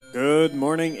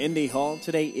morning, Indy Hall.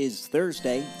 Today is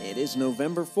Thursday. It is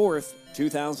November 4th,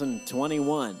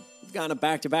 2021. We've got a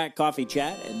back-to-back coffee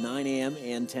chat at 9 a.m.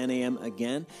 and 10 a.m.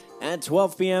 again. At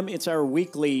 12 p.m., it's our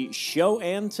weekly show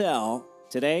and tell.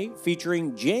 Today,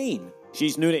 featuring Jane.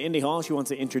 She's new to Indy Hall. She wants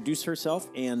to introduce herself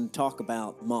and talk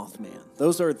about Mothman.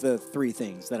 Those are the three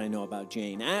things that I know about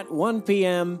Jane. At 1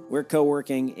 p.m., we're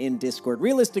co-working in Discord.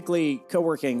 Realistically,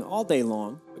 co-working all day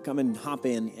long. Come and hop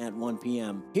in at 1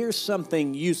 p.m. Here's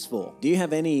something useful. Do you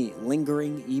have any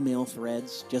lingering email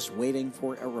threads just waiting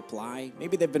for a reply?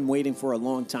 Maybe they've been waiting for a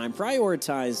long time.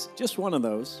 Prioritize just one of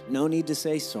those. No need to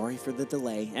say sorry for the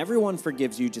delay. Everyone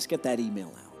forgives you. Just get that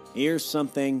email out. Here's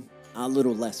something a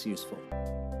little less useful.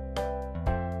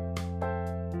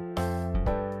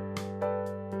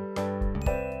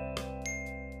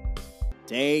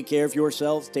 Take care of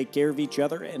yourselves, take care of each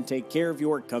other, and take care of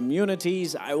your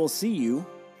communities. I will see you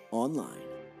online.